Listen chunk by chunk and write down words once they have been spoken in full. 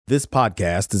This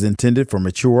podcast is intended for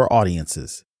mature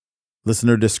audiences.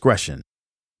 Listener discretion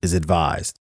is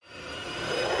advised.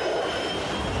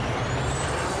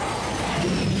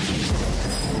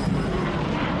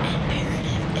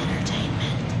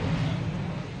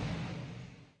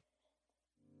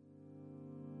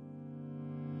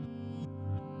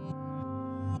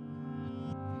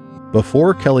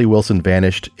 Before Kelly Wilson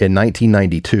vanished in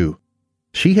 1992,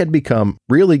 she had become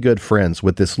really good friends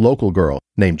with this local girl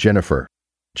named Jennifer.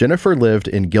 Jennifer lived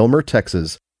in Gilmer,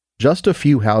 Texas, just a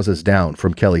few houses down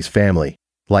from Kelly's family.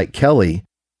 Like Kelly,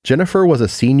 Jennifer was a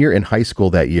senior in high school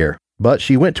that year, but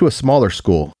she went to a smaller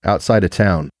school outside of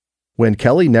town. When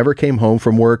Kelly never came home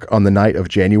from work on the night of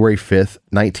January 5th,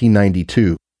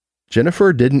 1992,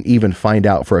 Jennifer didn't even find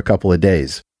out for a couple of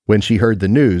days. When she heard the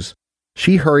news,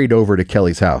 she hurried over to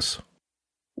Kelly's house.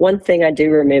 One thing I do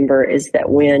remember is that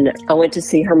when I went to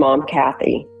see her mom,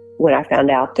 Kathy, when I found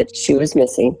out that she was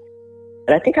missing,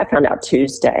 and I think I found out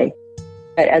Tuesday,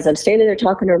 but as I'm standing there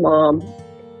talking to her mom,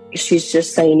 she's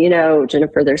just saying,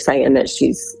 Jennifer, they're saying that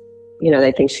she's,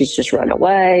 they think she's just run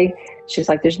away. She's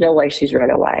like, there's no way she's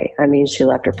run away. I mean, she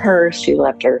left her purse, she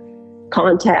left her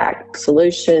contact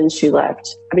solution, she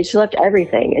left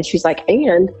everything. And she's like,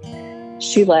 and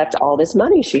she left all this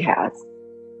money she has.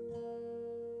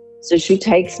 So she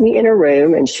takes me in a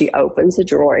room and she opens a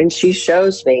drawer and she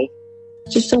shows me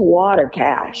just a lot of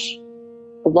cash.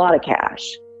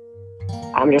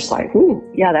 I'm just like,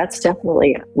 yeah, that's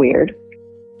definitely weird.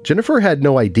 Jennifer had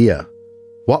no idea.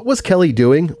 What was Kelly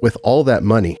doing with all that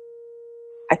money?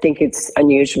 I think it's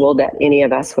unusual that any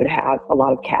of us would have a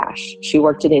lot of cash. She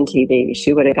worked at NTV.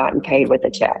 She would have gotten paid with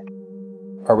a check.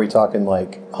 Are we talking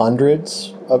like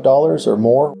hundreds of dollars or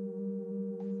more?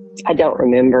 I don't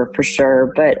remember for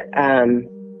sure, but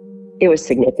it was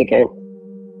significant.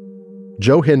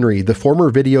 Joe Henry, the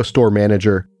former video store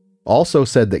manager, also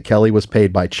said that Kelly was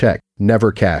paid by check,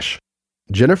 never cash.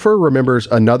 Jennifer remembers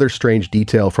another strange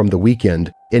detail from the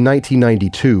weekend in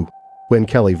 1992 when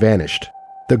Kelly vanished.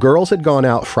 The girls had gone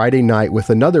out Friday night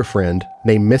with another friend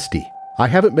named Misty. I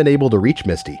haven't been able to reach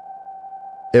Misty.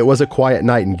 It was a quiet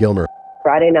night in Gilmer.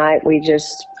 Friday night, we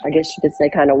just, I guess you could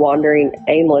say, kind of wandering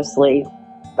aimlessly.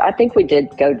 I think we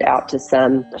did go out to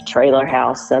some trailer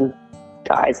house. Some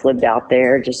guys lived out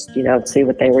there, just, see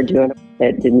what they were doing.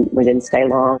 We didn't stay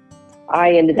long.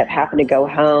 I ended up having to go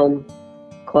home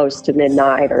close to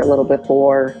midnight or a little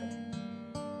before.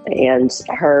 And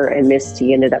her and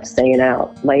Misty ended up staying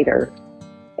out later.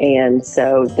 And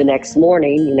so the next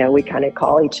morning, we kind of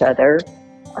call each other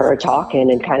or talking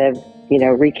and kind of,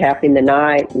 recapping the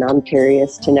night. And I'm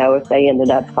curious to know if they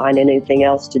ended up finding anything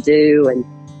else to do.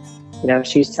 And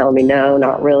she's telling me, no,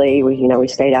 not really. We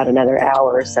stayed out another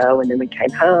hour or so, and then we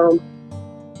came home.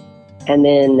 And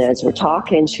then as we're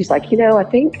talking, she's like, I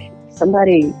think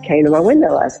somebody came to my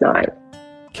window last night.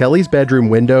 Kelly's bedroom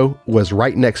window was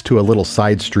right next to a little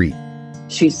side street.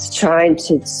 She's trying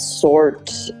to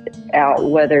sort out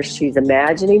whether she's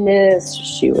imagining this.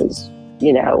 She was,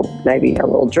 maybe a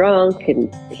little drunk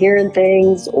and hearing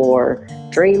things, or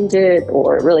dreamed it,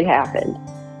 or it really happened.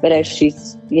 But as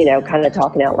she's, kind of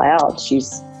talking out loud,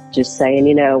 she's just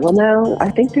saying, well, no, I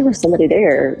think there was somebody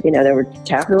there. They were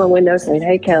tapping on my window saying,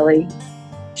 hey, Kelly.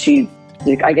 She,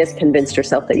 I guess, convinced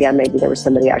herself that, yeah, maybe there was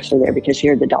somebody actually there because she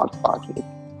heard the dogs barking.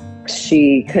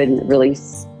 She couldn't really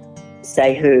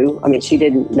say who. I mean, she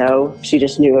didn't know. She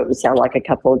just knew it would sound like a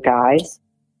couple of guys.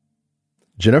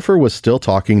 Jennifer was still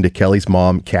talking to Kelly's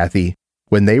mom, Kathy,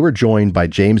 when they were joined by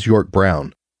James York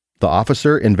Brown, the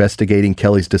officer investigating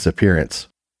Kelly's disappearance.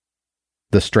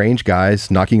 The strange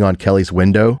guys knocking on Kelly's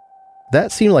window,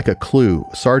 that seemed like a clue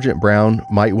Sergeant Brown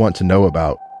might want to know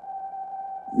about.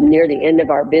 Near the end of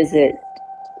our visit,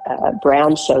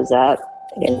 Brown shows up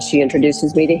and she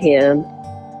introduces me to him.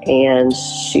 And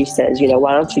she says,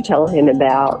 why don't you tell him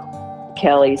about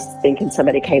Kelly's thinking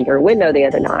somebody came to her window the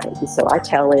other night? And so I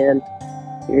tell him,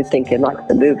 you're thinking like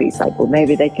the movies, like, well,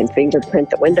 maybe they can fingerprint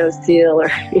the windowsill or,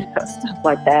 stuff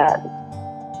like that.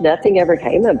 Nothing ever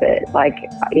came of it. Like,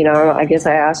 I guess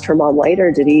I asked her mom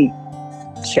later, did he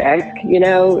check?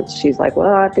 She's like,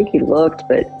 well, I think he looked,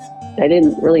 but they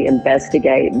didn't really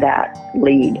investigate that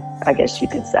lead, I guess you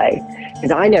could say.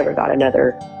 Because I never got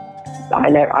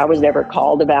I was never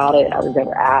called about it. I was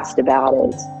never asked about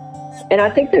it. And I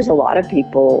think there's a lot of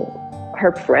people,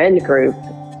 her friend group,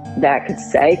 that could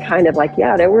say kind of like,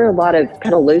 yeah, there were a lot of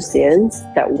kind of loose ends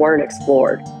that weren't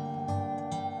explored.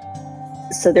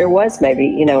 So there was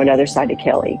maybe, another side to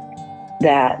Kelly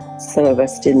that some of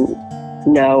us didn't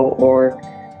know, or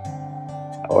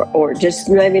just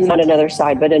maybe not another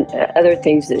side, but other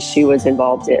things that she was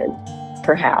involved in,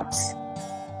 perhaps.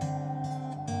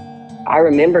 I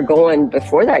remember going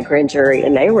before that grand jury,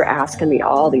 and they were asking me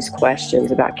all these questions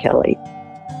about Kelly.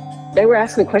 They were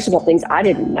asking me questions about things I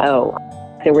didn't know.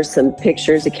 There were some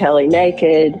pictures of Kelly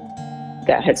naked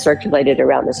that had circulated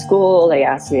around the school. They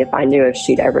asked me if I knew if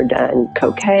she'd ever done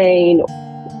cocaine.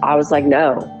 I was like,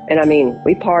 no. And I mean,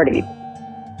 we partied.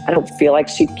 I don't feel like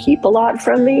she'd keep a lot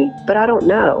from me, but I don't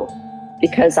know,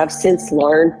 because I've since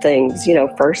learned things,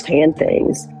 firsthand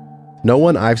things. No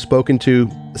one I've spoken to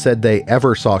said they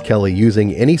ever saw Kelly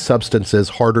using any substances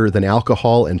harder than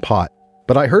alcohol and pot.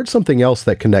 But I heard something else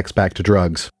that connects back to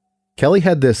drugs. Kelly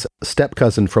had this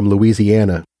step-cousin from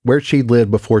Louisiana, where she'd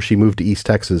lived before she moved to East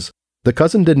Texas. The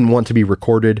cousin didn't want to be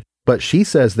recorded, but she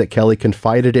says that Kelly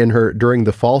confided in her during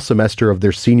the fall semester of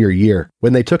their senior year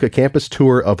when they took a campus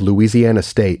tour of Louisiana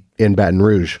State in Baton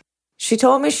Rouge. She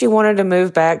told me she wanted to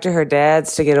move back to her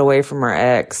dad's to get away from her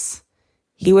ex.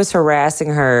 He was harassing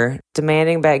her,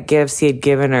 demanding back gifts he had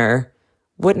given her,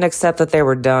 wouldn't accept that they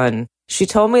were done. She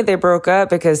told me they broke up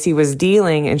because he was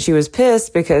dealing, and she was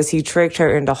pissed because he tricked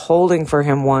her into holding for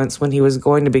him once when he was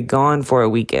going to be gone for a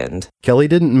weekend. Kelly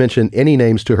didn't mention any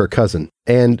names to her cousin,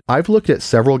 and I've looked at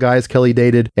several guys Kelly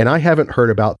dated, and I haven't heard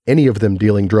about any of them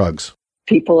dealing drugs.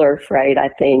 People are afraid, I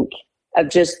think, of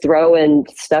just throwing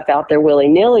stuff out there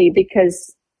willy-nilly,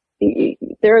 because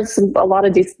there's a lot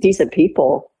of decent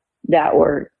people that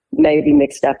were maybe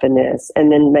mixed up in this,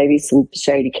 and then maybe some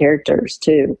shady characters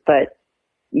too. But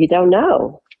you don't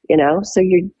know, so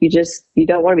you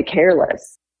don't want to be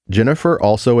careless. Jennifer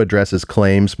also addresses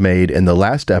claims made in the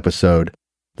last episode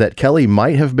that Kelly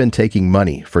might have been taking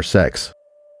money for sex.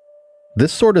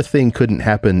 This sort of thing couldn't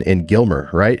happen in Gilmer,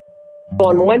 right? Well,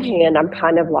 on one hand, I'm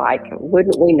kind of like,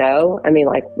 wouldn't we know? I mean,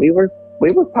 like, we were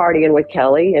partying with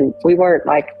Kelly, and we weren't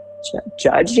like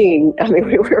judging. I mean,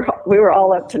 we were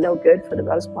all up to no good for the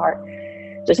most part,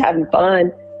 just having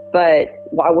fun. But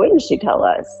why wouldn't she tell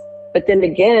us? But then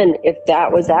again, if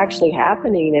that was actually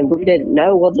happening and we didn't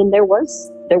know, well, then there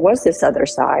was this other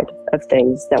side of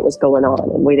things that was going on,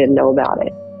 and we didn't know about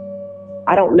it.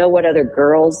 I don't know what other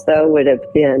girls, though, would have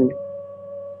been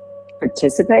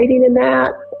participating in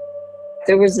that.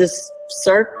 There was this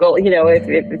circle,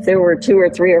 if there were 2 or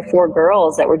 3 or 4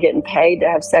 girls that were getting paid to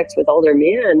have sex with older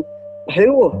men,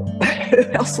 who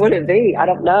else would it be? I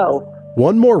don't know.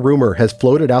 One more rumor has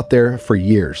floated out there for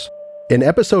years. In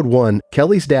episode 1,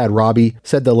 Kelly's dad, Robbie,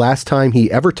 said the last time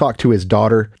he ever talked to his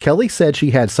daughter, Kelly said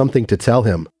she had something to tell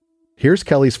him. Here's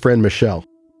Kelly's friend, Michelle.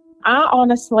 I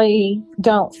honestly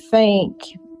don't think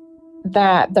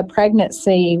that the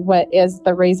pregnancy is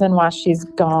the reason why she's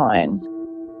gone.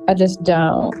 I just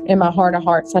don't. In my heart of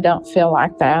hearts, I don't feel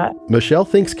like that. Michelle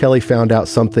thinks Kelly found out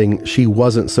something she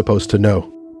wasn't supposed to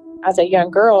know. As a young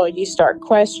girl, you start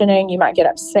questioning, you might get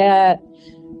upset,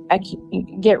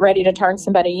 get ready to turn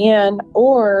somebody in,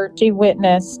 or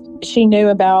she knew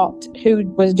about who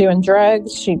was doing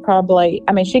drugs. She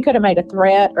could have made a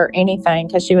threat or anything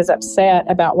because she was upset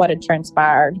about what had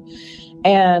transpired.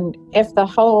 And if the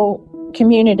whole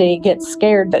community gets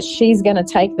scared that she's going to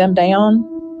take them down,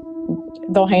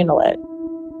 they'll handle it.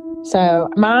 So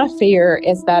my fear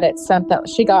is that it's something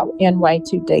she got in way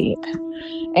too deep.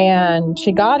 And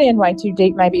she got in way too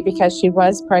deep maybe because she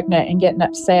was pregnant and getting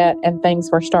upset and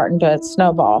things were starting to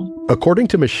snowball. According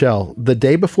to Michelle, the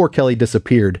day before Kelly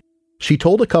disappeared, she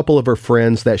told a couple of her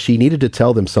friends that she needed to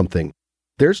tell them something.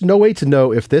 There's no way to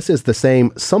know if this is the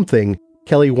same something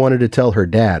Kelly wanted to tell her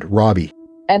dad, Robbie.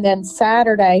 And then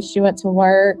Saturday, she went to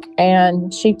work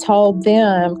and she told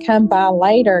them, come by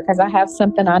later because I have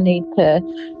something I need to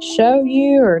show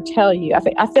you or tell you.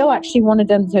 I feel like she wanted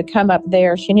them to come up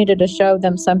there. She needed to show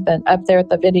them something up there at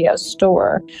the video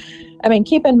store. I mean,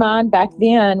 keep in mind, back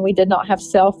then, we did not have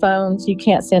cell phones. You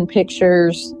can't send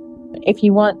pictures. If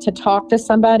you want to talk to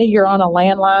somebody, you're on a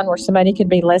landline where somebody could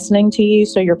be listening to you.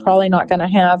 So you're probably not going to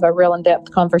have a real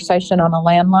in-depth conversation on a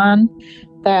landline.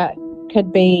 That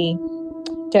could be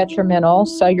detrimental.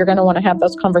 So you're going to want to have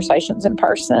those conversations in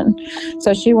person.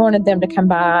 So she wanted them to come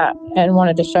by and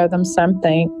wanted to show them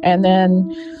something. And then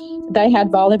they had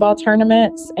volleyball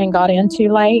tournaments and got in too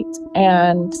late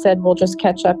and said, we'll just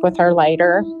catch up with her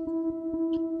later.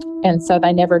 And so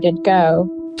they never did go.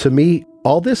 To me,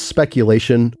 all this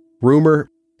speculation, rumor,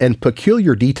 and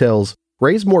peculiar details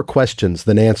raise more questions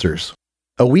than answers.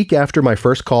 A week after my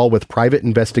first call with private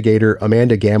investigator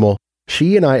Amanda Gamble,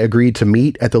 she and I agreed to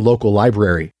meet at the local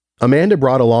library. Amanda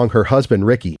brought along her husband,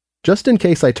 Ricky, just in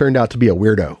case I turned out to be a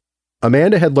weirdo.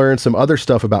 Amanda had learned some other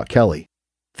stuff about Kelly,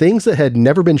 things that had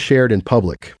never been shared in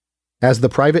public. As the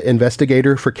private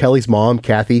investigator for Kelly's mom,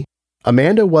 Kathy,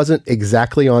 Amanda wasn't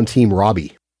exactly on Team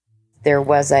Robbie. There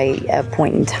was a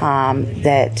point in time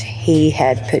that he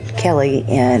had put Kelly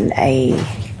in a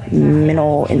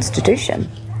mental institution.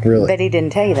 Really? But he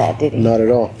didn't tell you that, did he? Not at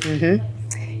all.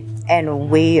 And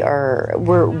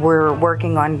we're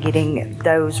working on getting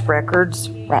those records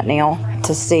right now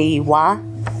to see why.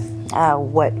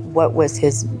 What was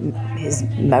his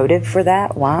motive for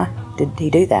that? Why did he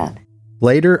do that?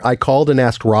 Later, I called and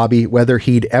asked Robbie whether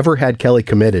he'd ever had Kelly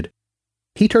committed.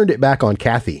 He turned it back on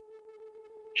Kathy.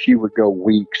 She would go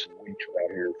weeks and weeks right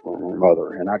here from her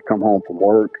mother, and I'd come home from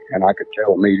work, and I could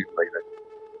tell immediately that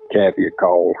Kathy had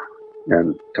called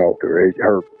and talked to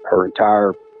her. Her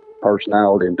entire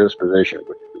personality and disposition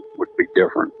would be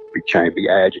different, be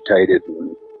agitated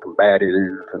and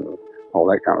combative and all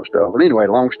that kind of stuff. But anyway,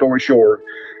 long story short,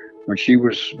 when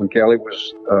Kelly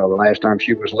was the last time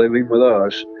she was living with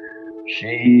us,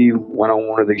 she went on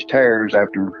one of these tears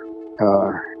after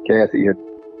Kathy had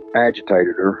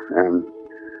agitated her, and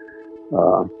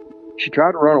she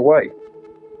tried to run away.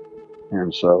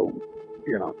 And so,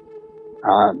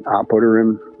 I put her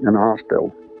in the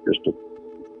hospital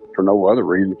for no other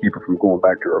reason, to keep her from going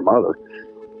back to her mother.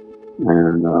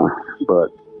 And but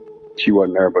she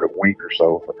wasn't there but a week or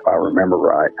so, if I remember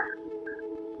right.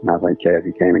 And I think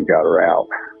Kathy came and got her out.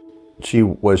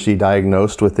 Was she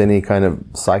diagnosed with any kind of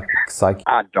psych?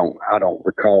 I don't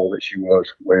recall that she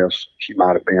was, Wes. She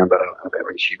might have been, but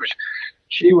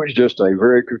she was just a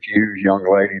very confused young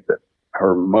lady that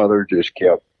her mother just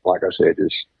kept, like I said,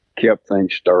 kept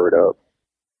things stirred up.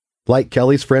 Like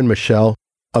Kelly's friend Michelle,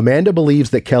 Amanda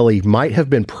believes that Kelly might have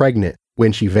been pregnant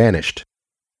when she vanished.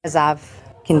 As I've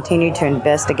continued to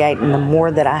investigate, and the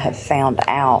more that I have found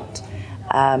out,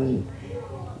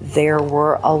 there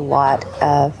were a lot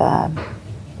of,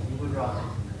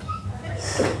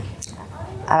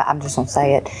 I'm just going to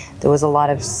say it, there was a lot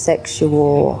of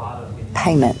sexual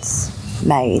payments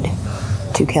made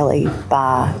to Kelly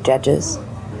by judges,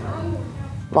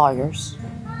 lawyers,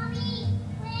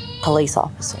 police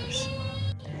officers.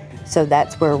 So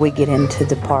that's where we get into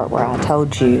the part where I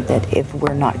told you that if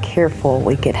we're not careful,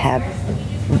 we could have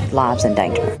lives in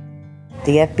danger.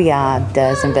 The FBI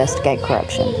does investigate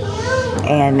corruption,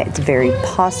 and it's very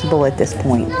possible at this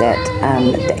point that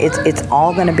it's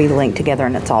all going to be linked together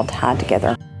and it's all tied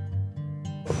together.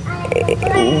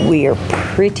 We are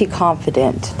pretty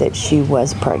confident that she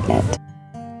was pregnant.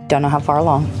 Don't know how far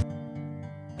along.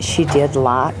 She did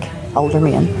like older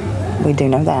men. We do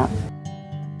know that.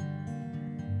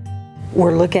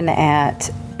 We're looking at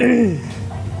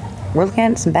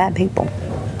some bad people.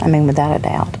 I mean, without a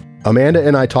doubt. Amanda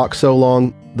and I talked so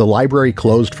long, the library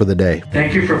closed for the day.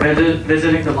 Thank you for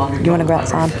visiting the Long Beach. You want to go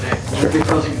outside? We'll be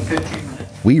closing in 15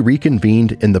 minutes. We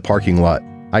reconvened in the parking lot.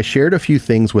 I shared a few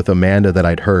things with Amanda that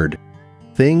I'd heard.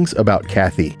 Things about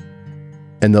Kathy.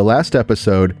 In the last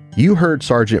episode, you heard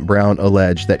Sergeant Brown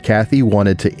allege that Kathy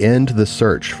wanted to end the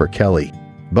search for Kelly.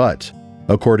 But,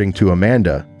 according to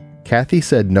Amanda, Kathy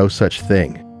said no such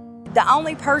thing. The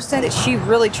only person that she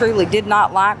really truly did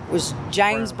not like was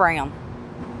James Brown.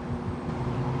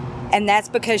 And that's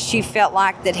because she felt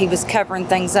like that he was covering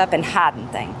things up and hiding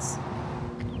things.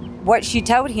 What she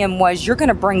told him was, you're going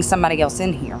to bring somebody else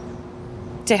in here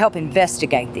to help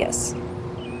investigate this.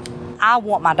 I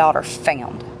want my daughter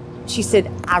found. She said,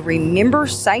 I remember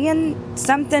saying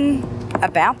something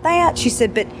about that. She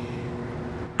said, but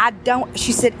I don't,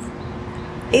 she said,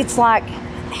 it's like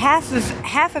half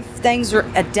of things are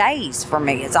a daze for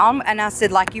me. It's on, and I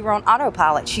said, like you were on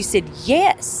autopilot. She said,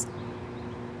 yes.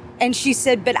 And she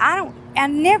said, but I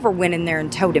never went in there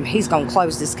and told him he's going to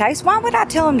close this case. Why would I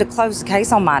tell him to close the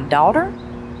case on my daughter?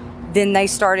 Then they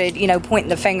started, pointing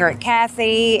the finger at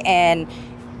Kathy, and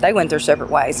they went their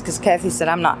separate ways because Kathy said,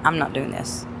 I'm not doing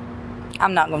this.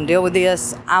 I'm not going to deal with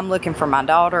this. I'm looking for my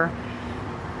daughter.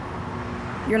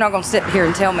 You're not going to sit here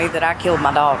and tell me that I killed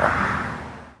my daughter.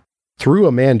 Through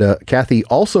Amanda, Kathy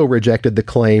also rejected the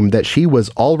claim that she was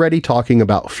already talking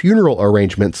about funeral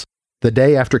arrangements the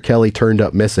day after Kelly turned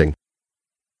up missing.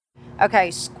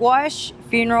 Okay, squash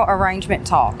funeral arrangement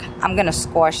talk. I'm going to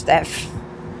squash that.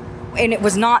 And it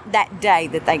was not that day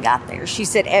that they got there. She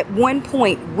said at one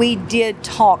point we did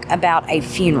talk about a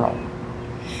funeral.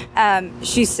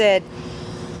 She said,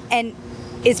 and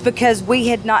it's because we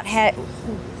had not had,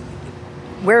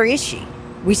 where is she?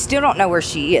 We still don't know where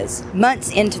she is,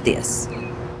 months into this.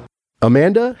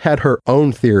 Amanda had her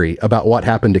own theory about what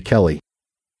happened to Kelly.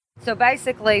 So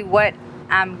basically what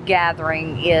I'm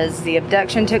gathering is the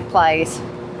abduction took place.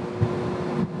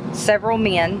 Several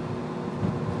men,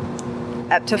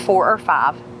 up to 4 or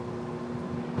 5,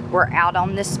 were out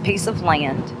on this piece of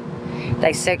land.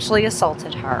 They sexually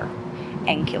assaulted her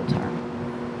and killed her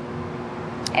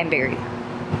and buried her.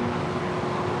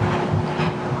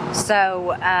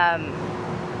 So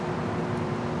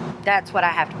that's what I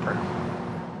have to prove.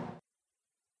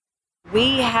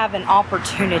 We have an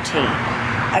opportunity,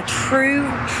 a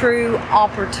true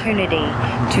opportunity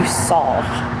to solve.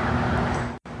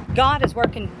 God is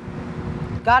working.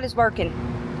 God is working.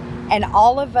 And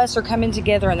all of us are coming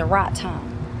together in the right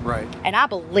time. Right. And I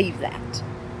believe that.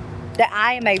 That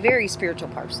I am a very spiritual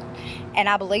person. And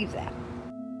I believe that.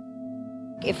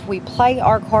 If we play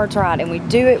our cards right and we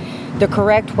do it the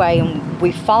correct way and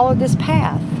we follow this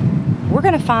path, we're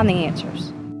going to find the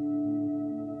answers.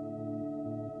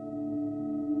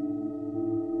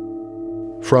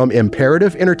 From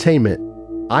Imperative Entertainment,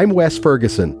 I'm Wes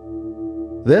Ferguson.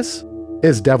 This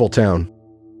is Deviltown.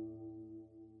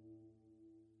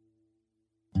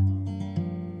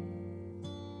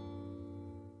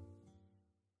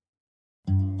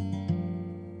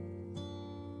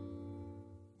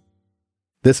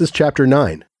 This is Chapter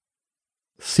 9,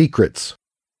 Secrets.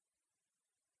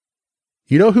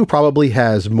 You know who probably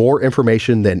has more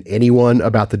information than anyone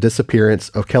about the disappearance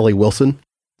of Kelly Wilson?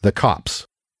 The cops.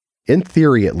 In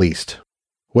theory, at least.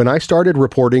 When I started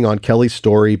reporting on Kelly's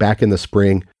story back in the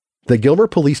spring, the Gilmer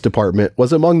Police Department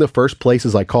was among the first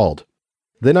places I called.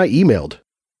 Then I emailed,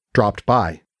 dropped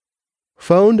by,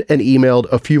 phoned and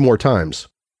emailed a few more times.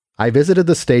 I visited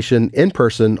the station in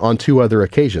person on 2 other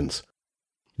occasions.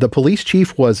 The police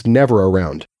chief was never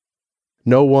around.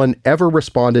 No one ever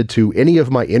responded to any of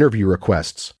my interview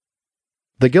requests.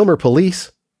 The Gilmer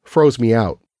police froze me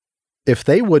out. If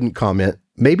they wouldn't comment,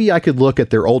 maybe I could look at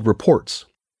their old reports,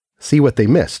 see what they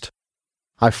missed.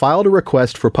 I filed a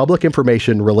request for public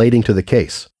information relating to the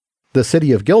case. The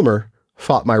city of Gilmer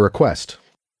fought my request.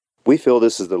 We feel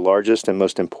this is the largest and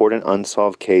most important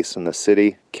unsolved case in the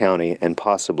city, county, and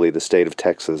possibly the state of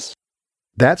Texas.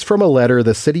 That's from a letter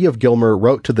the city of Gilmer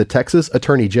wrote to the Texas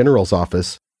Attorney General's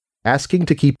office asking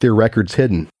to keep their records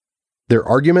hidden. Their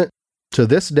argument? To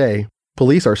this day,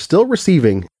 police are still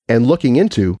receiving and looking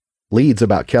into leads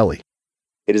about Kelly.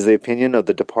 It is the opinion of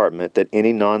the department that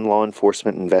any non-law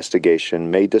enforcement investigation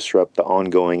may disrupt the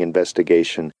ongoing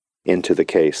investigation into the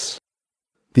case.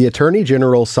 The Attorney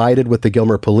General sided with the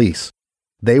Gilmer police.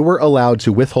 They were allowed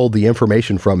to withhold the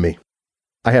information from me.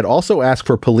 I had also asked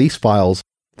for police files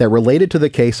that related to the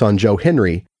case on Joe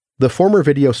Henry, the former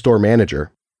video store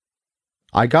manager.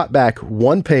 I got back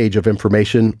 1 page of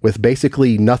information with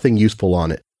basically nothing useful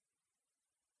on it.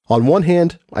 On one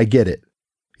hand, I get it.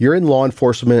 You're in law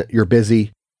enforcement, you're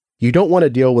busy. You don't want to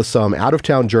deal with some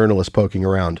out-of-town journalist poking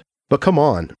around. But come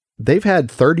on, they've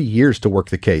had 30 years to work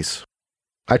the case.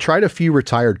 I tried a few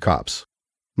retired cops.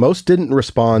 Most didn't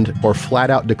respond or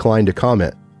flat-out declined to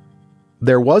comment.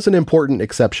 There was an important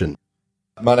exception.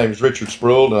 My name is Richard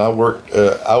Spruill,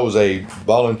 and I was a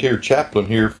volunteer chaplain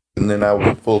here, and then I was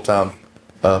a full-time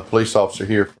police officer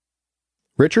here.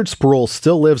 Richard Spruill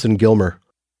still lives in Gilmer.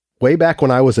 Way back when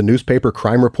I was a newspaper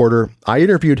crime reporter, I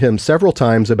interviewed him several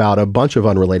times about a bunch of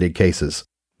unrelated cases.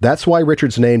 That's why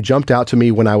Richard's name jumped out to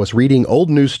me when I was reading old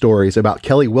news stories about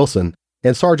Kelly Wilson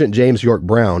and Sergeant James York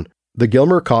Brown, the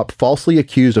Gilmer cop falsely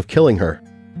accused of killing her.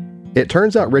 It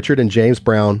turns out Richard and James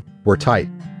Brown were tight.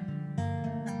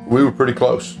 We were pretty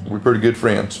close. We were pretty good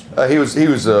friends. He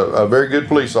was a very good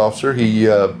police officer.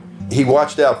 He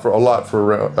watched out for a lot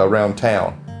for around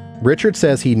town. Richard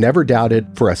says he never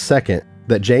doubted for a second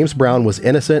that James Brown was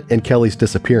innocent in Kelly's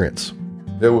disappearance.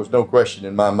 There was no question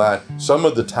in my mind. Some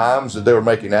of the times that they were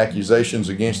making accusations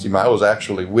against him, I was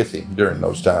actually with him during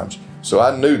those times. So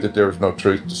I knew that there was no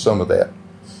truth to some of that.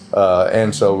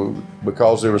 And so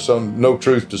because there was no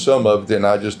truth to some of it, then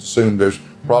I just assumed there's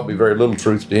probably very little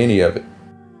truth to any of it.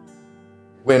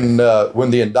 When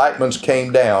the indictments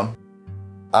came down,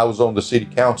 I was on the city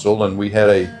council, and we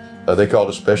had they called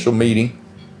a special meeting,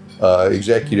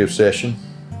 executive session.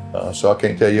 So I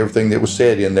can't tell you everything that was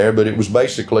said in there, but it was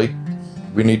basically,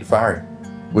 we need to fire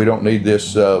him. We don't need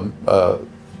this.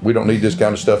 We don't need this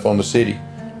kind of stuff on the city.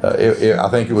 I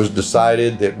think it was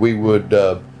decided that we would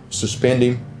suspend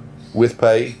him with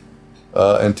pay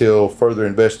until further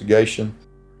investigation.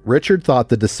 Richard thought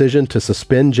the decision to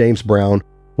suspend James Brown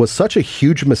was such a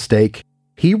huge mistake,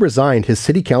 he resigned his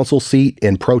city council seat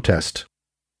in protest.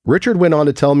 Richard went on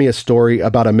to tell me a story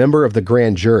about a member of the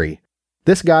grand jury,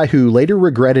 this guy who later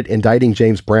regretted indicting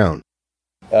James Brown.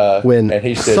 When and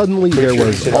he said, suddenly there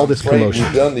was all this commotion.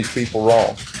 We've done these people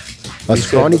wrong. A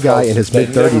scrawny guy in his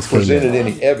mid-30s came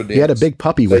in. He had a big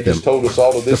puppy with him.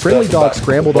 The friendly dog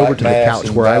scrambled over to the couch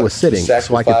where I was sitting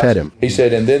so I could pet him. He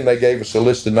said, and then they gave us a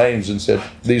list of names and said,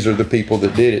 these are the people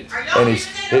that did it. And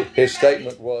his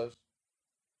statement was...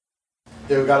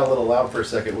 It got a little loud for a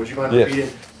second. Would you mind repeating?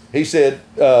 He said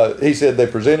they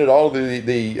presented all of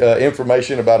the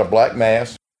information about a black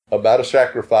mass, about a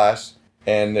sacrifice,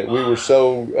 and that we were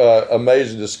so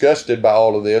amazed and disgusted by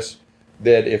all of this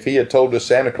that if he had told us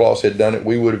Santa Claus had done it,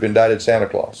 we would have indicted Santa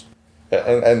Claus.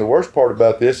 And the worst part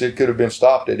about this, it could have been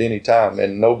stopped at any time,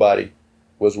 and nobody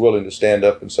was willing to stand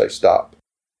up and say stop.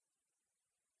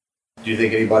 Do you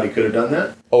think anybody could have done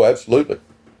that? Oh, absolutely.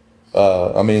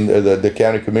 I mean, the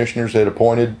county commissioners had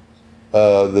appointed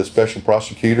the special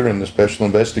prosecutor and the special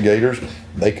investigators.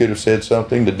 They could have said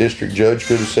something. The district judge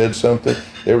could have said something.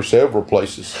 There were several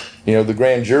places. You know, the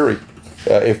grand jury,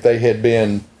 if they had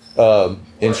been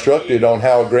instructed on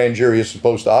how a grand jury is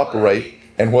supposed to operate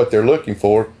and what they're looking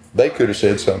for, they could have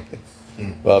said something.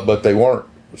 But they weren't.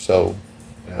 So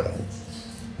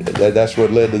that's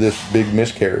what led to this big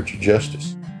miscarriage of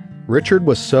justice. Richard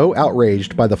was so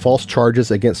outraged by the false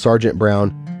charges against Sergeant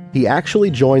Brown, he actually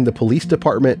joined the police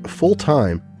department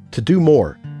full-time to do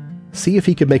more, see if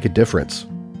he could make a difference.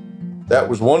 That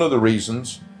was one of the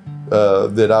reasons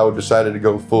that I decided to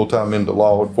go full-time into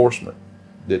law enforcement.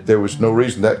 That there was no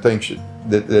reason that thing should,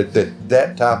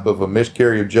 that type of a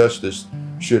miscarriage of justice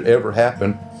should ever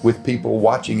happen with people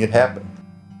watching it happen.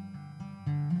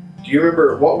 Do you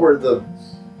remember what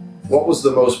was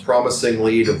the most promising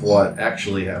lead of what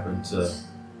actually happened to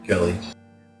Kelly?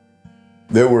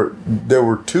 There were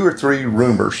 2 or 3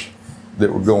 rumors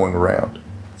that were going around.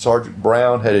 Sergeant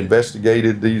Brown had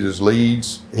investigated these as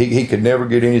leads. He could never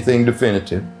get anything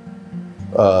definitive.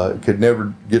 Could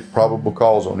never get probable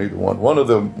cause on either one. One of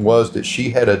them was that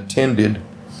she had attended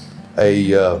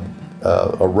a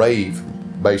rave,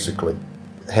 basically,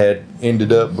 had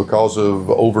ended up because of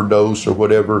overdose or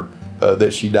whatever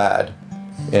that she died,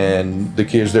 and the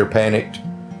kids there panicked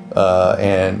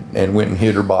and went and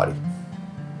hid her body,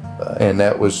 and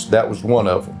that was one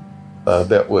of them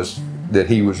that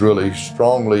he was really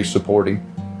strongly supporting.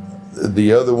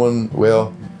 The other one,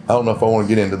 well, I don't know if I want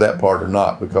to get into that part or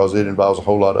not, because it involves a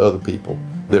whole lot of other people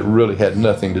that really had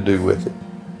nothing to do with it.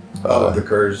 The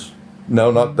Kerrs?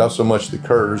 No, not so much the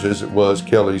Kerrs as it was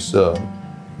Kelly's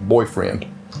boyfriend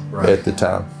at the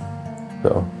time.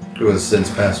 So, who has since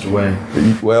passed away.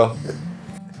 Well,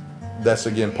 that's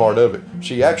again part of it.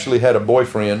 She actually had a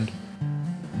boyfriend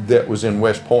that was in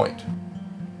West Point.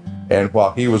 And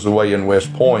while he was away in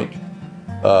West Point,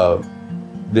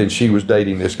 then she was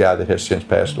dating this guy that has since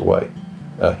passed away.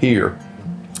 Here,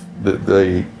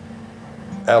 the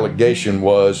allegation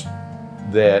was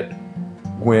that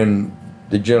when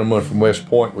the gentleman from West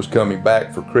Point was coming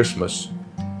back for Christmas,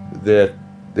 that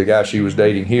the guy she was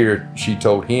dating here, she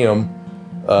told him,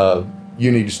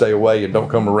 you need to stay away and don't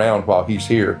come around while he's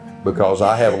here, because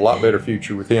I have a lot better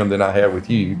future with him than I have with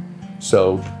you.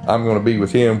 So I'm going to be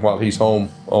with him while he's home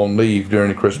on leave during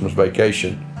the Christmas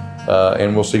vacation,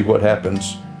 and we'll see what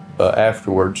happens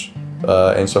afterwards.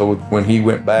 And so when he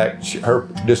went back, her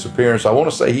disappearance, I want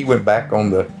to say he went back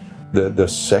on the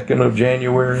 2nd of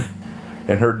January,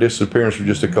 and her disappearance was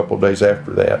just a couple of days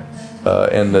after that.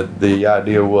 And the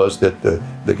idea was that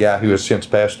the guy who has since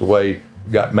passed away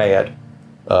got mad,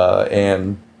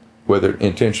 and whether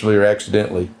intentionally or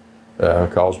accidentally,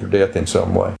 caused her death in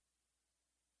some way.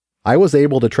 I was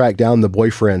able to track down the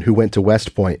boyfriend who went to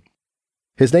West Point.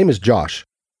 His name is Josh.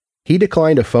 He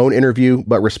declined a phone interview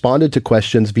but responded to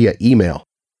questions via email.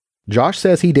 Josh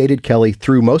says he dated Kelly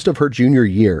through most of her junior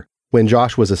year, when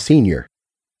Josh was a senior.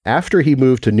 After he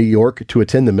moved to New York to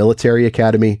attend the military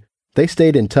academy, they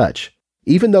stayed in touch,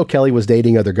 even though Kelly was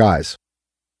dating other guys.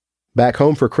 Back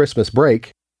home for Christmas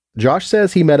break, Josh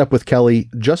says he met up with Kelly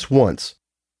just once.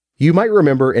 You might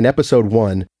remember in episode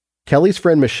 1, Kelly's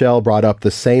friend Michelle brought up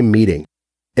the same meeting.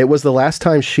 It was the last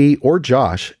time she or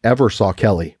Josh ever saw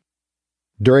Kelly.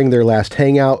 During their last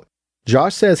hangout,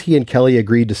 Josh says he and Kelly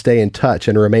agreed to stay in touch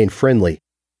and remain friendly,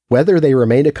 whether they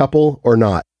remained a couple or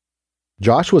not.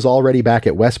 Josh was already back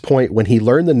at West Point when he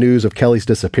learned the news of Kelly's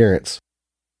disappearance.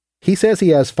 He says he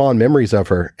has fond memories of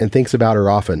her and thinks about her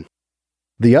often.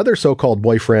 The other so-called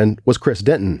boyfriend was Chris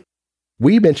Denton.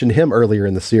 We mentioned him earlier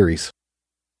in the series.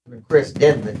 Chris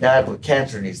Denton, that died with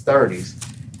cancer in his 30s,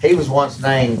 he was once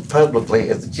named publicly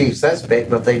as the chief suspect,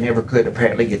 but they never could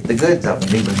apparently get the goods of him.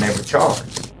 He was never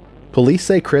charged. Police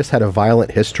say Chris had a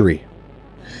violent history.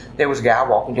 There was a guy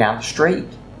walking down the street,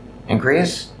 and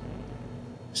Chris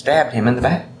stabbed him in the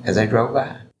back as they drove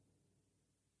by.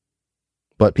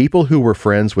 But people who were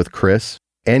friends with Chris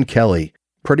and Kelly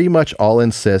pretty much all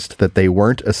insist that they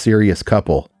weren't a serious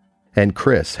couple, and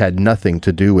Chris had nothing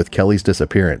to do with Kelly's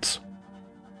disappearance.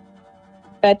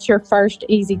 That's your first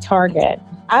easy target.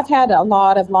 I've had a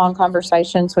lot of long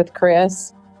conversations with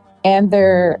Chris, and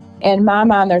in my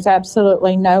mind, there's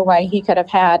absolutely no way he could have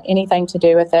had anything to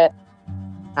do with it.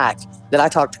 That I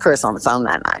talked to Chris on the phone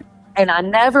that night, and I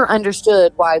never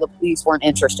understood why the police weren't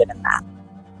interested in that.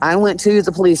 I went to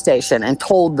the police station and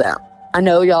told them, I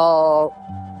know y'all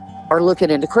or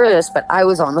looking into Chris, but I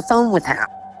was on the phone with him.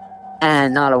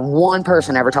 And not a one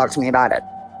person ever talked to me about it.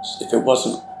 If it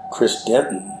wasn't Chris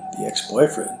Denton, the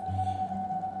ex-boyfriend,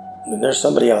 I mean, there's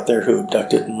somebody out there who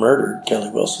abducted and murdered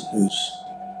Kelly Wilson who's,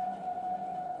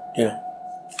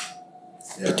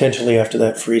 potentially after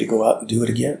that free to go out and do it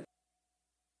again.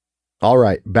 All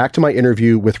right, back to my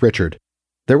interview with Richard.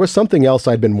 There was something else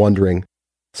I'd been wondering.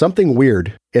 Something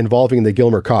weird involving the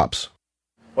Gilmer cops.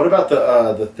 What about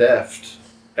the theft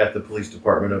at the police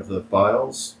department of the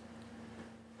files?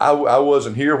 I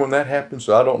wasn't here when that happened,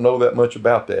 so I don't know that much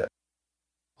about that.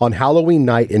 On Halloween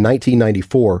night in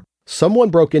 1994, someone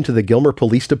broke into the Gilmer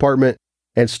Police Department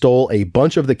and stole a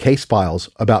bunch of the case files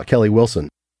about Kelly Wilson.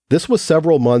 This was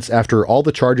several months after all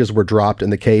the charges were dropped in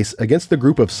the case against the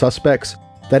group of suspects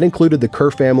that included the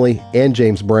Kerr family and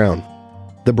James Brown.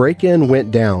 The break-in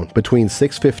went down between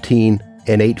 6:15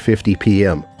 and 8:50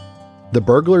 p.m. The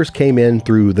burglars came in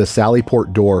through the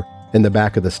Sallyport door in the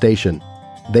back of the station.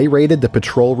 They raided the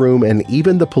patrol room and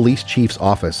even the police chief's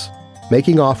office,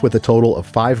 making off with a total of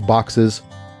 5 boxes,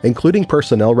 including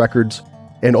personnel records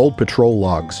and old patrol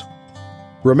logs.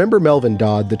 Remember Melvin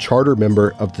Dodd, the charter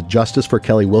member of the Justice for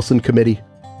Kelly Wilson Committee?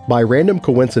 By random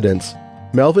coincidence,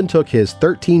 Melvin took his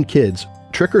 13 kids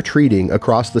trick-or-treating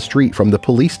across the street from the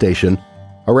police station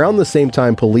around the same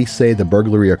time police say the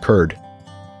burglary occurred.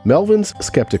 Melvin's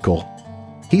skeptical.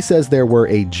 He says there were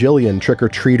a jillion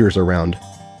trick-or-treaters around.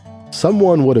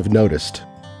 Someone would have noticed.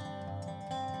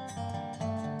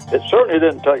 It certainly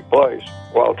didn't take place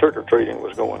while trick-or-treating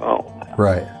was going on.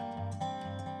 Right.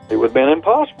 It would have been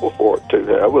impossible for it to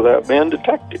have without being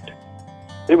detected.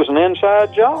 It was an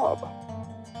inside job.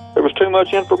 There was too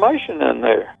much information in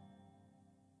there.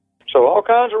 So all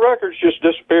kinds of records just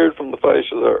disappeared from the face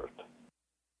of the earth.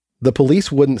 The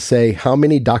police wouldn't say how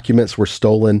many documents were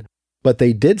stolen, but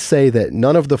they did say that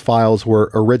none of the files were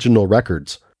original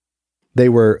records. They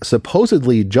were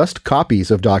supposedly just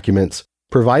copies of documents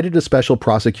provided to Special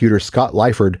Prosecutor Scott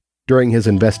Lyford during his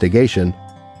investigation,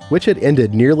 which had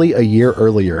ended nearly a year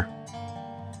earlier.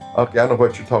 Okay, I know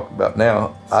what you're talking about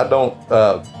now. I don't,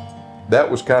 that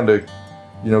was kind of,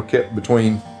 kept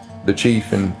between the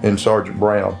chief and Sergeant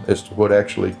Brown as to what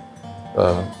actually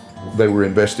they were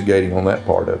investigating on that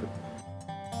part of it.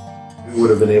 Who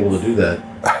would have been able to do that?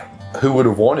 Who would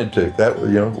have wanted to? That,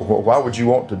 why would you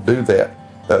want to do that?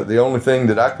 The only thing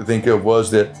that I could think of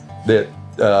was that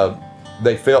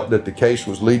they felt that the case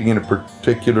was leading in a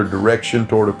particular direction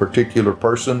toward a particular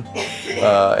person,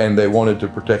 and they wanted to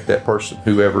protect that person,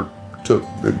 whoever took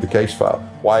the case file.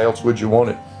 Why else would you want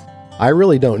it? I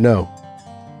really don't know.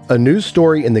 A news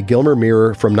story in the Gilmer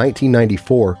Mirror from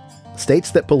 1994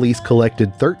 states that police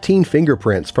collected 13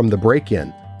 fingerprints from the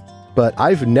break-in, but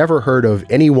I've never heard of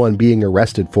anyone being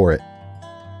arrested for it.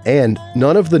 And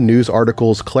none of the news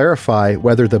articles clarify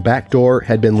whether the back door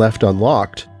had been left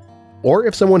unlocked, or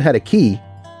if someone had a key,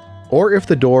 or if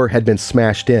the door had been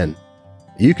smashed in.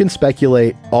 You can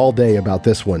speculate all day about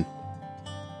this one.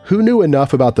 Who knew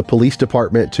enough about the police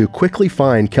department to quickly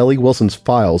find Kelly Wilson's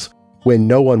files when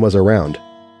no one was around?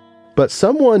 But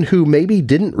someone who maybe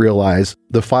didn't realize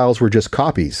the files were just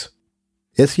copies.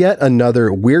 It's yet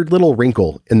another weird little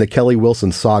wrinkle in the Kelly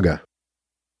Wilson saga.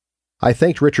 I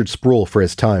thanked Richard Sproul for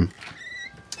his time.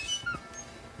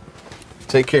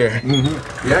 Take care.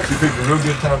 Mm-hmm. You actually picked a real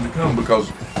good time to come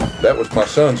because that was my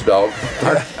son's dog.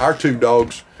 Our 2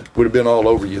 dogs would have been all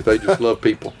over you. They just love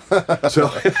people.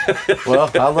 So, well,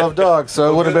 I love dogs,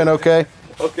 so it would have been okay.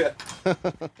 Okay.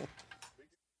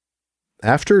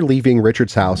 After leaving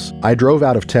Richard's house, I drove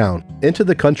out of town, into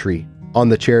the country, on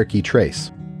the Cherokee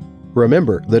Trace.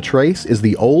 Remember, the Trace is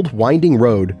the old winding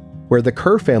road where the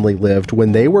Kerr family lived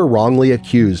when they were wrongly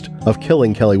accused of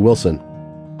killing Kelly Wilson.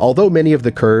 Although many of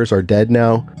the Kerrs are dead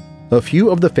now, a few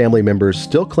of the family members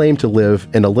still claim to live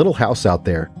in a little house out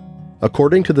there,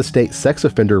 according to the state sex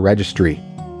offender registry.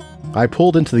 I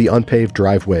pulled into the unpaved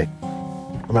driveway.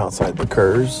 I'm outside the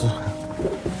Kerrs.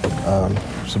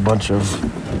 There's a bunch of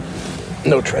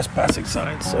no trespassing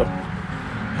signs, so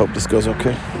hope this goes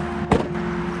okay.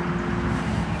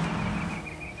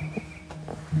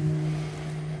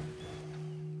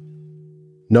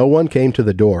 No one came to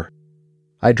the door.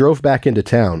 I drove back into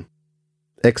town.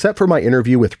 Except for my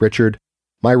interview with Richard,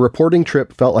 my reporting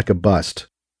trip felt like a bust.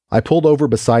 I pulled over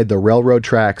beside the railroad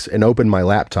tracks and opened my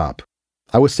laptop.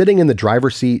 I was sitting in the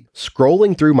driver's seat,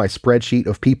 scrolling through my spreadsheet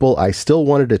of people I still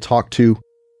wanted to talk to,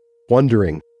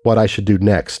 wondering what I should do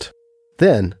next.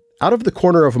 Then, out of the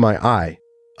corner of my eye,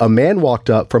 a man walked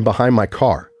up from behind my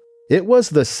car. It was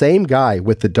the same guy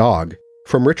with the dog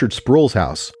from Richard Sproul's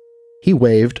house. He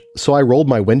waved, so I rolled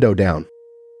my window down.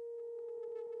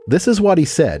 This is what he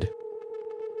said.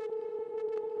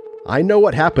 I know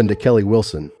what happened to Kelly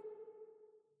Wilson.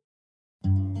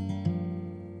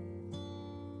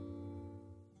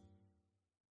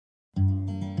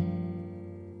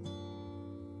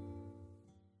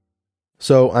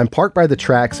 So I'm parked by the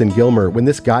tracks in Gilmer when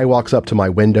this guy walks up to my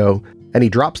window and he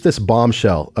drops this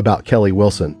bombshell about Kelly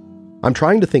Wilson. I'm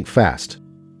trying to think fast.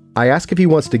 I ask if he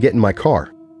wants to get in my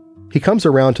car. He comes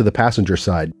around to the passenger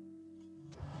side.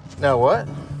 Now what?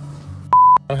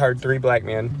 I heard 3 black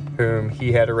men whom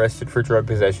he had arrested for drug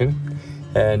possession,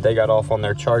 and they got off on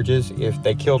their charges if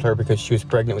they killed her because she was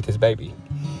pregnant with his baby.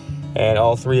 And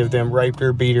all 3 of them raped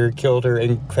her, beat her, killed her,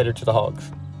 and fed her to the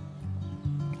hogs.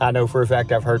 I know for a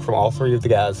fact I've heard from all 3 of the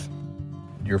guys.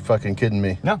 You're fucking kidding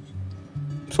me. No.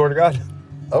 Swear to God.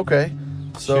 Okay.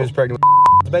 So she was pregnant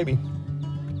with the baby,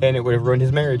 and it would have ruined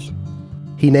his marriage.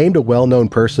 He named a well-known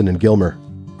person in Gilmer.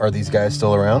 Are these guys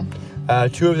still around?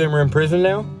 2 of them are in prison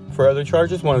now for other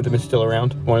charges. 1 of them is still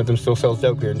around. 1 of them still sells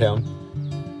dope here in town.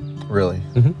 Really?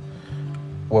 Mm-hmm.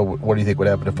 What do you think would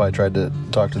happen if I tried to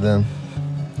talk to them?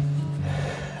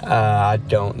 I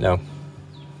don't know.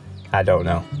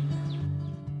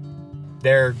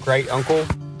 Their great uncle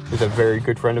is a very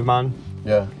good friend of mine.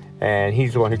 Yeah. And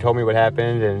he's the one who told me what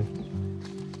happened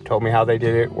and told me how they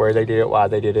did it, where they did it, why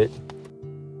they did it.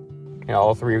 And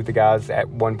all 3 of the guys at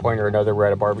one point or another were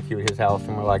at a barbecue at his house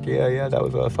and were like, yeah, that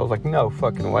was us. I was like, no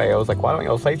fucking way. I was like, why don't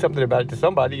y'all say something about it to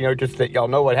somebody, just that y'all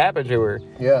know what happened to her.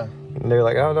 Yeah. And they're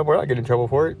like, oh, no, we're not getting in trouble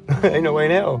for it. Ain't no way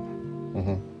in hell.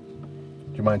 Mm-hmm.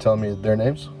 Do you mind telling me their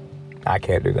names? I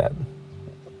can't do that.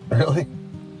 Really?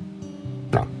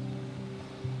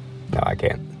 No, I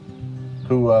can't.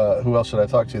 Who else should I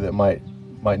talk to that might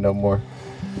know more?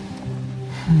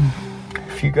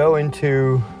 If you go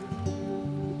into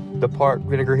the park,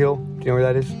 Vinegar Hill, do you know where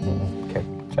that is? Mm-hmm. Okay,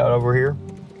 it's out over here.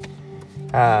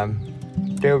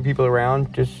 There were people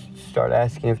around, just start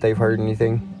asking if they've heard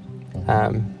anything.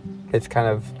 It's kind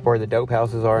of where the dope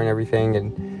houses are and everything,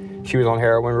 and she was on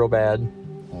heroin real bad.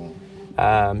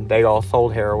 They all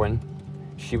sold heroin.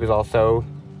 She was also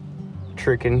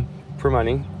tricking for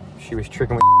money. She was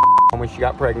tricking with when she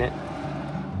got pregnant.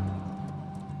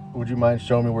 Would you mind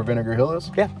showing me where Vinegar Hill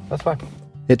is? Yeah, that's fine.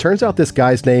 It turns out this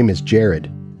guy's name is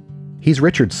Jared. He's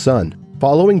Richard's son.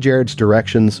 Following Jared's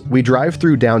directions, we drive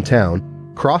through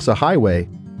downtown, cross a highway,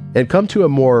 and come to a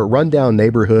more rundown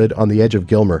neighborhood on the edge of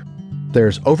Gilmer.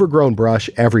 There's overgrown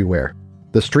brush everywhere.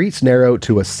 The streets narrow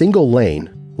to a single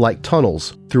lane, like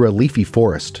tunnels through a leafy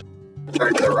forest.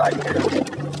 Turn to the right here.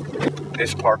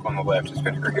 This park on the left is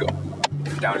Vinegar Hill.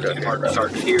 Down to the park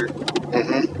starts here.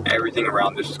 Mm-hmm. Everything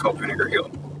around this is called Vinegar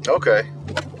Hill. Okay.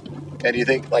 And do you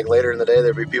think like later in the day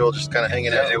there'd be people just kind of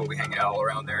hanging out? They will be hanging out all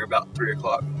around there about 3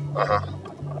 o'clock. Uh-huh.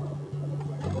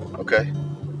 Okay.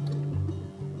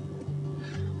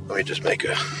 Let me just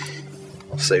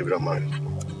I'll save it on my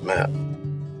map.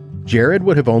 Jared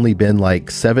would have only been like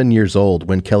 7 years old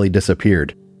when Kelly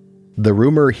disappeared. The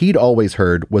rumor he'd always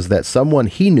heard was that someone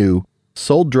he knew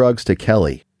sold drugs to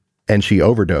Kelly, and she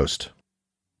overdosed.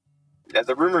 Yeah,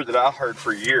 the rumor that I heard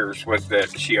for years was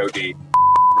that she OD'd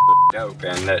dope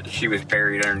and that she was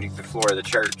buried underneath the floor of the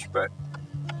church, but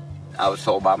I was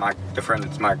told by the friend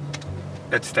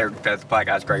that's the black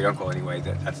guy's great uncle anyway,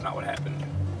 that's not what happened.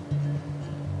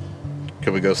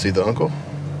 Can we go see the uncle?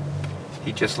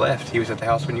 He just left. He was at the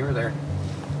house when you were there.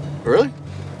 Really?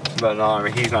 But no, I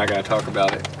mean, he's not going to talk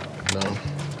about it. No.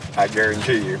 I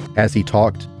guarantee you. As he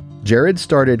talked, Jared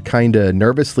started kinda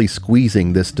nervously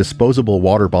squeezing this disposable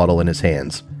water bottle in his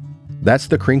hands. That's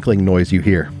the crinkling noise you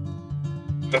hear.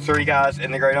 The 3 guys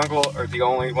and the great uncle are the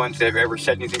only ones that have ever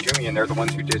said anything to me, and they're the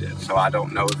ones who did it. So I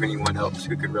don't know of anyone else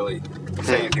who could really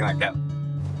say anything like that.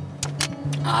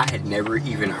 I had never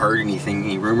even heard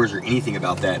any rumors or anything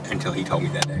about that until he told me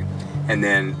that day. And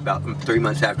then about 3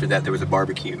 months after that, there was a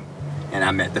barbecue, and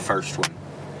I met the first one.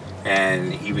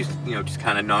 And he was, just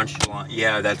kind of nonchalant.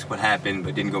 Yeah, that's what happened,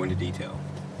 but didn't go into detail.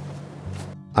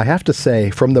 I have to say,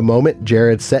 from the moment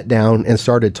Jared sat down and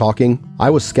started talking,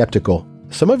 I was skeptical.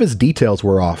 Some of his details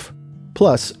were off.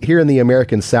 Plus, here in the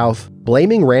American South,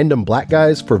 blaming random black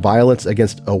guys for violence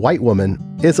against a white woman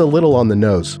is a little on the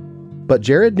nose. But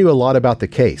Jared knew a lot about the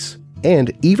case,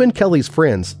 and even Kelly's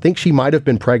friends think she might have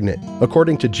been pregnant.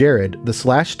 According to Jared, the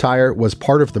slashed tire was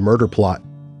part of the murder plot.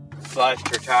 Slashed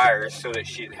her tires so that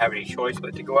she didn't have any choice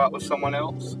but to go out with someone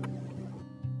else.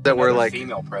 That were like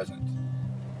female present.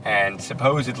 And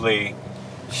supposedly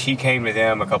she came to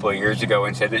them a couple of years ago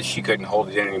and said that she couldn't hold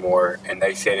it in anymore, and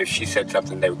they said if she said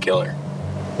something they would kill her.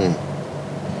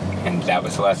 And that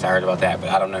was the last I heard about that, but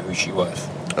I don't know who she was.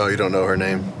 Oh, you don't know her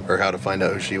name or how to find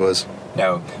out who she was?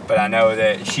 No, but I know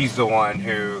that she's the one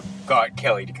who got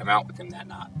Kelly to come out with him that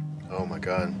night. Oh my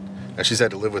God. And she's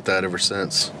had to live with that ever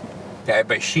since. Yeah,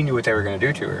 but she knew what they were going to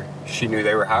do to her. She knew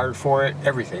they were hired for it,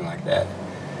 everything like that.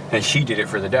 And she did it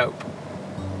for the dope.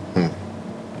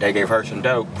 They gave her some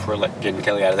dope for getting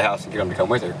Kelly out of the house and get him to come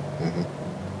with her.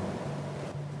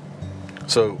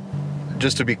 So,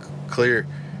 just to be clear,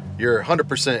 you're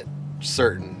 100%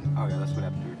 certain. Oh, yeah, that's what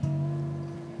happened to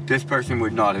her. This person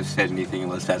would not have said anything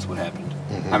unless that's what happened.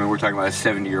 I mean, we're talking about a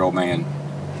 70-year-old man.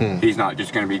 He's not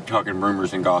just going to be talking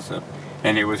rumors and gossip.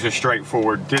 And it was just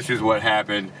straightforward, this is what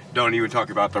happened. Don't even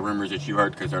talk about the rumors that you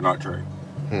heard because they're not true.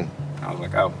 I was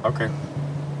like, oh, okay.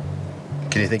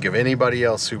 Can you think of anybody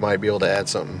else who might be able to add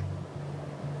something?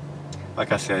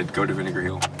 Like I said, go to Vinegar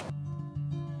Hill.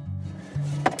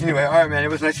 Anyway, all right, man. It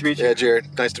was nice to meet you. Yeah,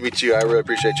 Jared. Nice to meet you. I really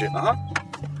appreciate you.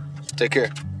 Take care.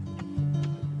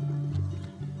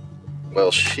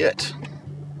 Well, shit.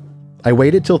 I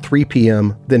waited till 3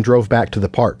 p.m., then drove back to the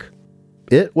park.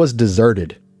 It was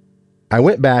deserted. I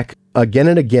went back again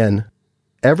and again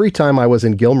every time I was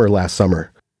in Gilmer last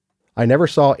summer. I never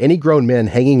saw any grown men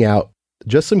hanging out,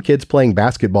 just some kids playing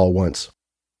basketball once.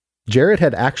 Jared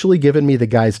had actually given me the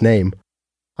guy's name.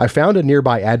 I found a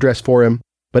nearby address for him,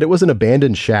 but it was an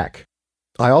abandoned shack.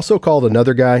 I also called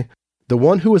another guy, the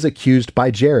one who was accused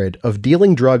by Jared of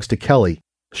dealing drugs to Kelly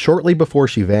shortly before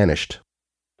she vanished.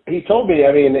 He told me,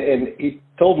 and he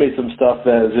told me some stuff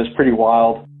that is just pretty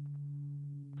wild.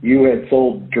 You had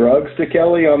sold drugs to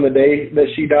Kelly on the day that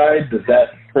she died. Does that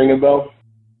ring a bell?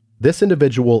 This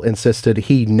individual insisted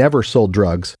he never sold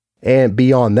drugs, and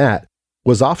beyond that,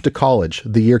 was off to college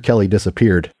the year Kelly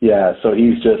disappeared. Yeah, so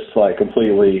he's just like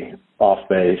completely off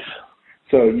base.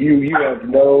 So you have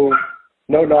no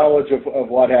knowledge of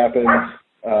what happened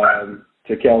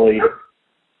to Kelly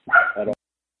at all?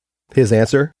 His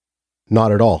answer?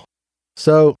 Not at all.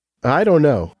 So, I don't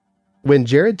know. When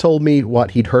Jared told me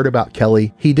what he'd heard about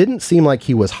Kelly, he didn't seem like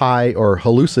he was high or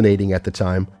hallucinating at the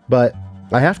time, but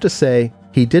I have to say,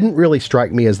 he didn't really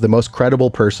strike me as the most credible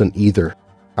person either.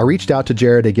 I reached out to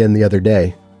Jared again the other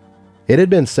day. It had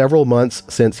been several months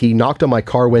since he knocked on my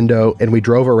car window and we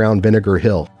drove around Vinegar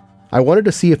Hill. I wanted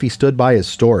to see if he stood by his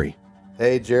story.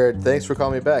 Hey Jared, thanks for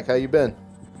calling me back. How you been?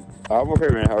 I'm okay,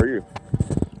 man. How are you?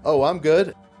 Oh, I'm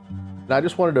good. And I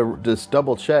just wanted to just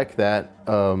double check that,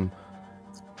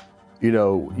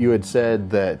 you had said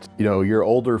that, your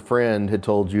older friend had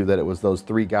told you that it was those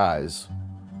 3 guys.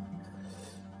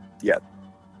 Yeah.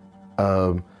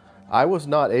 I was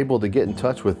not able to get in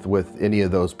touch with any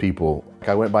of those people.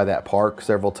 I went by that park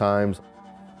several times.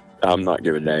 I'm not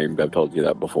giving names. I've told you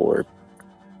that before.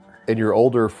 And your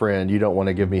older friend, you don't want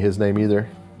to give me his name either?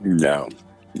 No,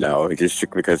 just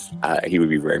because he would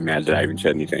be very mad that I even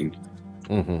said anything.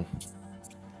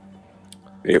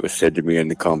 It was said to me in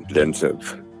the confidence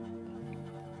of...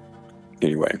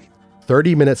 Anyway.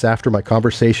 30 minutes after my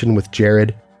conversation with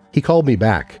Jared, he called me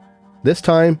back. This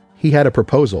time, he had a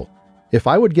proposal. If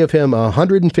I would give him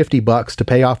 $150 to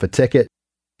pay off a ticket,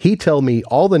 he'd tell me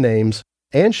all the names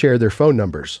and share their phone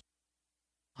numbers.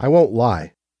 I won't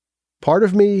lie. Part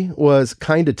of me was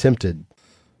kind of tempted.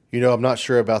 I'm not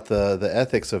sure about the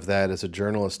ethics of that as a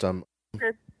journalist.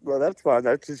 Okay. Well, that's fine.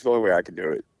 That's just the only way I can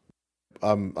do it.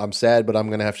 I'm sad, but I'm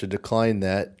going to have to decline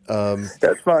that.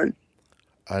 That's fine.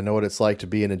 I know what it's like to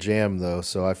be in a jam, though,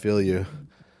 so I feel you.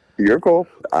 You're cool.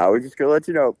 I was just going to let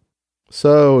you know.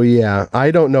 So, yeah,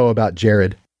 I don't know about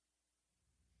Jared.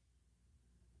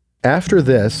 After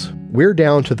this, we're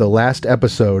down to the last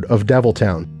episode of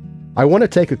Deviltown. I want to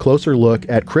take a closer look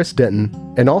at Chris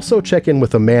Denton and also check in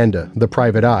with Amanda, the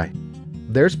private eye.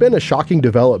 There's been a shocking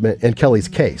development in Kelly's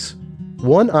case,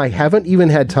 one I haven't even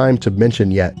had time to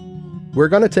mention yet. We're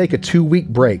going to take a 2-week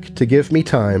break to give me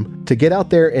time to get out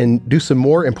there and do some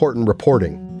more important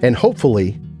reporting, and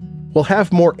hopefully, we'll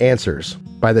have more answers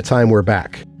by the time we're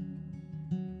back.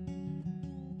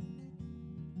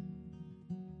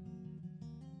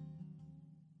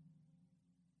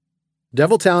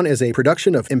 Deviltown is a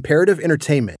production of Imperative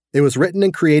Entertainment. It was written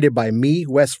and created by me,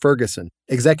 Wes Ferguson.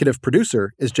 Executive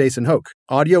producer is Jason Hoke.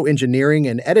 Audio engineering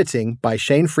and editing by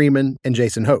Shane Freeman and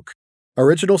Jason Hoke.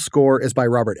 Original score is by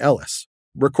Robert Ellis.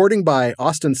 Recording by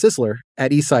Austin Sisler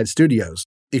at Eastside Studios.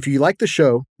 If you like the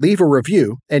show, leave a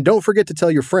review and don't forget to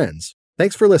tell your friends.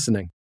 Thanks for listening.